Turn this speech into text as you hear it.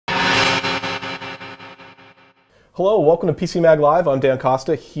Hello, welcome to PCMag Live. I'm Dan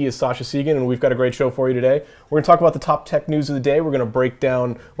Costa. He is Sascha Segan, and we've got a great show for you today. We're going to talk about the top tech news of the day. We're going to break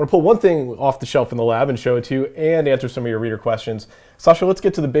down, we're going to pull one thing off the shelf in the lab and show it to you, and answer some of your reader questions. Sascha, let's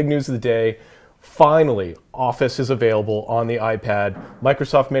get to the big news of the day. Finally, Office is available on the iPad.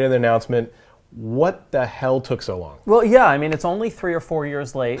 Microsoft made an announcement. What the hell took so long? Well, yeah, I mean, it's only 3 or 4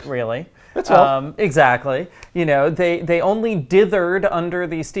 years late, really. That's all. Exactly. You know, they only dithered under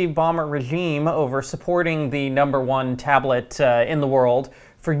the Steve Ballmer regime over supporting the #1 tablet in the world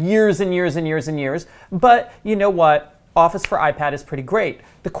for years and years and years and years. But you know what? Office for iPad is pretty great.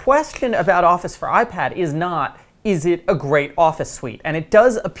 The question about Office for iPad is not, is it a great Office suite? And it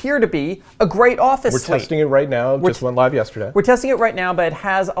does appear to be a great Office suite. We're testing it right now. Just went live yesterday. We're testing it right now, but it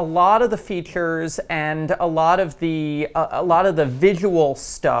has a lot of the features and a lot of the visual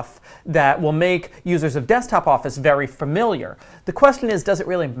stuff that will make users of desktop Office very familiar. The question is, does it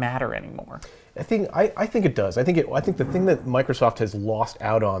really matter anymore? I think it does. I think the thing that Microsoft has lost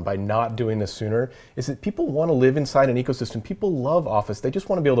out on by not doing this sooner is that people want to live inside an ecosystem. People love Office. They just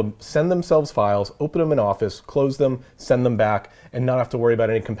want to be able to send themselves files, open them in Office, close them, send them back, and not have to worry about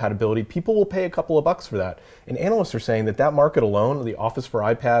any compatibility. People will pay a couple of bucks for that. And analysts are saying that that market alone, the Office for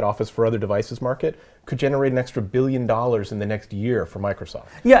iPad, Office for other devices market, could generate an extra $1 billion in the next year for Microsoft.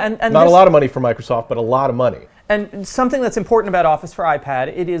 Yeah, and not a lot of money for Microsoft, but a lot of money. And something that's important about Office for iPad,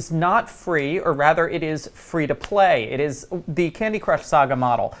 it is not free, or rather it is free to play. It is the Candy Crush Saga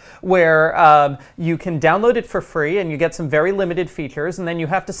model, where you can download it for free and you get some very limited features, and then you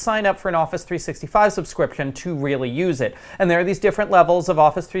have to sign up for an Office 365 subscription to really use it. And there are these different levels of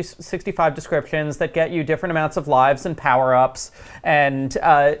Office 365 descriptions that get you different amounts of lives and power-ups. And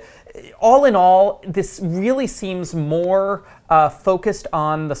all in all, this really seems more focused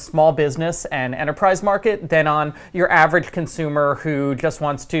on the small business and enterprise market than on your average consumer who just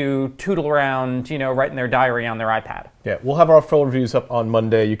wants to tootle around, you know, writing their diary on their iPad. Yeah, we'll have our full reviews up on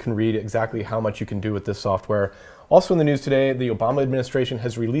Monday. You can read exactly how much you can do with this software. Also in the news today, the Obama administration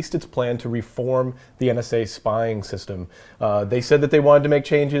has released its plan to reform the NSA spying system. They said that they wanted to make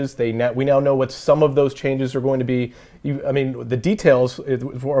changes. We now know what some of those changes are going to be. I mean, the details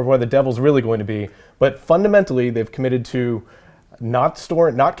are where the devil's really going to be. But fundamentally, they've committed to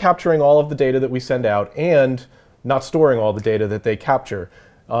not capturing all of the data that we send out and not storing all the data that they capture.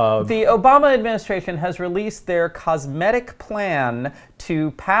 The Obama administration has released their cosmetic plan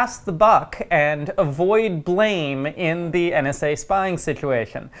to pass the buck and avoid blame in the NSA spying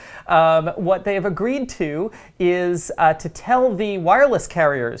situation. What they have agreed to is to tell the wireless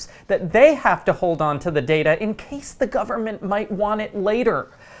carriers that they have to hold on to the data in case the government might want it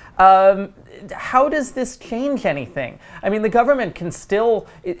later. How does this change anything? I mean, the government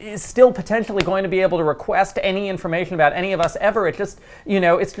is still potentially going to be able to request any information about any of us ever. It just, you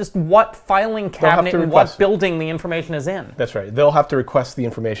know, it's just what filing cabinet and what building the information is in. That's right. They'll have to request the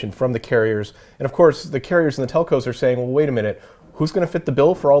information from the carriers. And of course, the carriers and the telcos are saying, well, wait a minute, who's going to fit the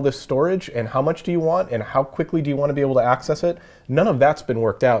bill for all this storage, and how much do you want, and how quickly do you want to be able to access it? None of that's been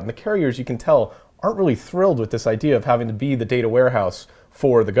worked out. And the carriers, you can tell, aren't really thrilled with this idea of having to be the data warehouse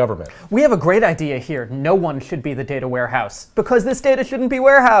for the government. We have a great idea here. No one should be the data warehouse, because this data shouldn't be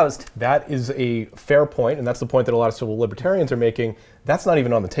warehoused. That is a fair point, and that's the point that a lot of civil libertarians are making. That's not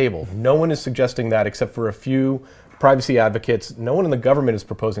even on the table. No one is suggesting that except for a few privacy advocates. No one in the government is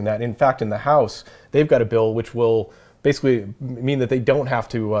proposing that. In fact, in the House, they've got a bill which will basically mean that they don't have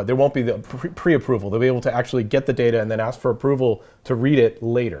to, there won't be the pre-approval. They'll be able to actually get the data and then ask for approval to read it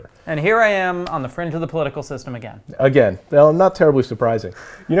later. And here I am on the fringe of the political system again. Again, well, not terribly surprising.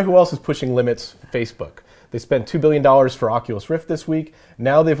 You know who else is pushing limits? Facebook. They spent $2 billion for Oculus Rift this week.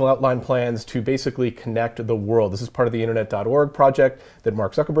 Now they've outlined plans to basically connect the world. This is part of the Internet.org project that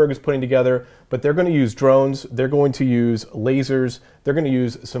Mark Zuckerberg is putting together. But they're going to use drones. They're going to use lasers. They're going to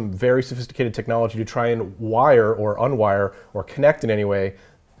use some very sophisticated technology to try and wire or unwire or connect in any way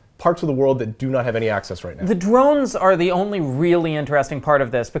parts of the world that do not have any access right now. The drones are the only really interesting part of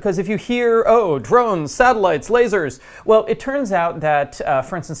this, because if you hear, oh, drones, satellites, lasers, well, it turns out that,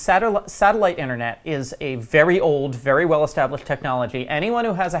 for instance, satellite internet is a very old, very well-established technology. Anyone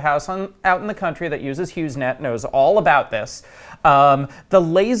who has a house out in the country that uses HughesNet knows all about this. The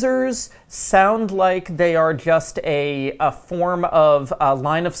lasers sound like they are just a form of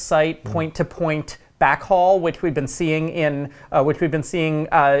line-of-sight, point-to-point backhaul, which we've been seeing in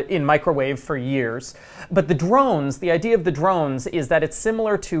microwave for years. But the drones, the idea of the drones is that it's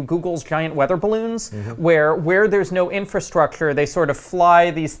similar to Google's giant weather balloons, where there's no infrastructure, they sort of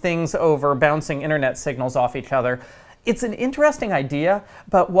fly these things over, bouncing internet signals off each other. It's an interesting idea,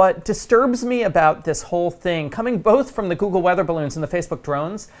 but what disturbs me about this whole thing, coming both from the Google weather balloons and the Facebook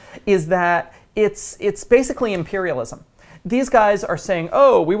drones, is that it's basically imperialism. These guys are saying,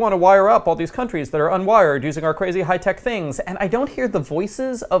 oh, we want to wire up all these countries that are unwired using our crazy high-tech things. And I don't hear the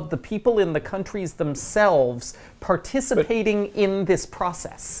voices of the people in the countries themselves participating in this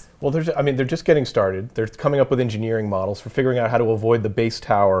process. Well, they're just getting started. They're coming up with engineering models for figuring out how to avoid the base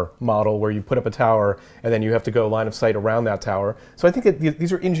tower model where you put up a tower and then you have to go line of sight around that tower. So I think that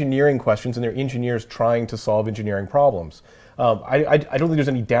these are engineering questions, and they're engineers trying to solve engineering problems. I don't think there's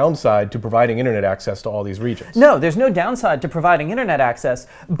any downside to providing internet access to all these regions. No, there's no downside to providing internet access,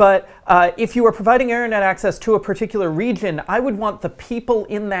 but if you are providing internet access to a particular region, I would want the people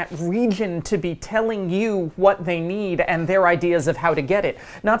in that region to be telling you what they need and their ideas of how to get it,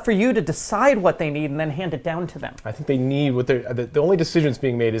 not for you to decide what they need and then hand it down to them. I think they need the only decisions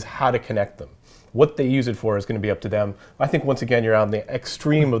being made is how to connect them. What they use it for is going to be up to them. I think, once again, you're on the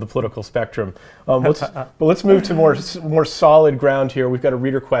extreme of the political spectrum. But let's move to more solid ground here. We've got a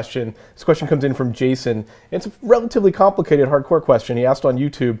reader question. This question comes in from Jason. It's a relatively complicated, hardcore question. He asked on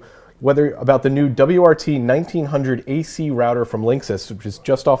YouTube about the new WRT 1900 AC router from Linksys, which is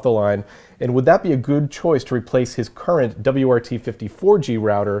just off the line, and would that be a good choice to replace his current WRT 54G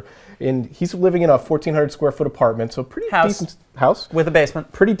router? And he's living in a 1,400 square foot apartment, so pretty decent house. With a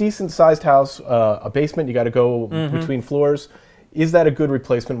basement. Pretty decent sized house, a basement, you got to go between floors. Is that a good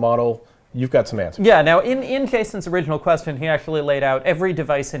replacement model? You've got some answers. Yeah, now in Jason's original question, he actually laid out every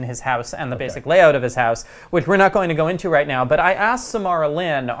device in his house and the basic layout of his house, which we're not going to go into right now. But I asked Samara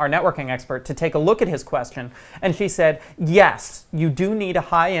Lin, our networking expert, to take a look at his question, and she said, yes, you do need a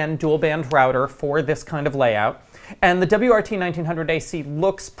high-end dual-band router for this kind of layout. And the WRT 1900 AC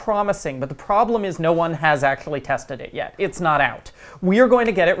looks promising, but the problem is no one has actually tested it yet. It's not out. We are going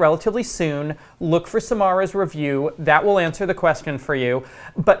to get it relatively soon. Look for Samara's review. That will answer the question for you.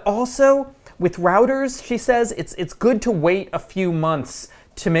 But also, with routers, she says, it's good to wait a few months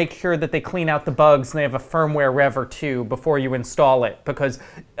to make sure that they clean out the bugs and they have a firmware rev or two before you install it, because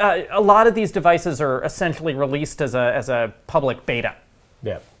a lot of these devices are essentially released as a public beta.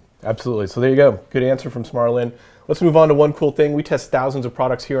 Yeah, absolutely. So there you go. Good answer from Samara Lin. Let's move on to one cool thing. We test thousands of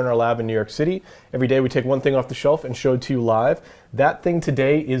products here in our lab in New York City. Every day we take one thing off the shelf and show it to you live. That thing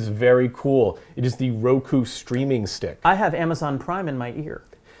today is very cool. It is the Roku Streaming Stick. I have Amazon Prime in my ear.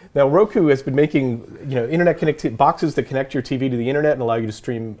 Now, Roku has been making internet boxes that connect your TV to the internet and allow you to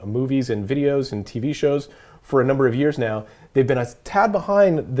stream movies and videos and TV shows for a number of years now. They've been a tad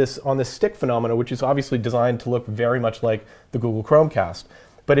behind this on this stick phenomena, which is obviously designed to look very much like the Google Chromecast.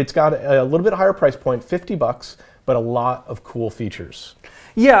 But it's got a little bit higher price point, $50, but a lot of cool features.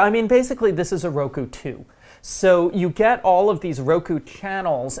 Yeah, I mean, basically this is a Roku 2. So you get all of these Roku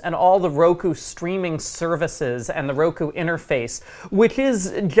channels and all the Roku streaming services and the Roku interface, which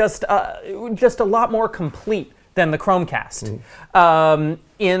is just a lot more complete than the Chromecast,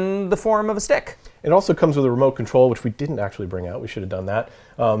 in the form of a stick. It also comes with a remote control, which we didn't actually bring out. We should have done that.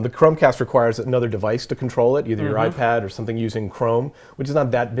 The Chromecast requires another device to control it, either your iPad or something using Chrome, which is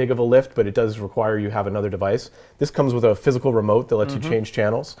not that big of a lift, but it does require you have another device. This comes with a physical remote that lets you change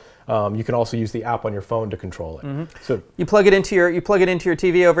channels. You can also use the app on your phone to control it. So you plug it into your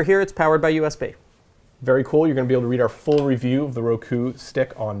TV over here. It's powered by USB. Very cool. You're going to be able to read our full review of the Roku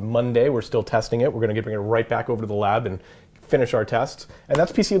Stick on Monday. We're still testing it. We're going to bring it right back over to the lab and finish our tests. And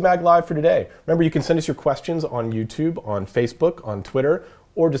that's PCMag Live for today. Remember, you can send us your questions on YouTube, on Facebook, on Twitter,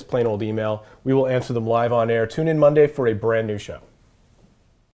 or just plain old email. We will answer them live on air. Tune in Monday for a brand new show.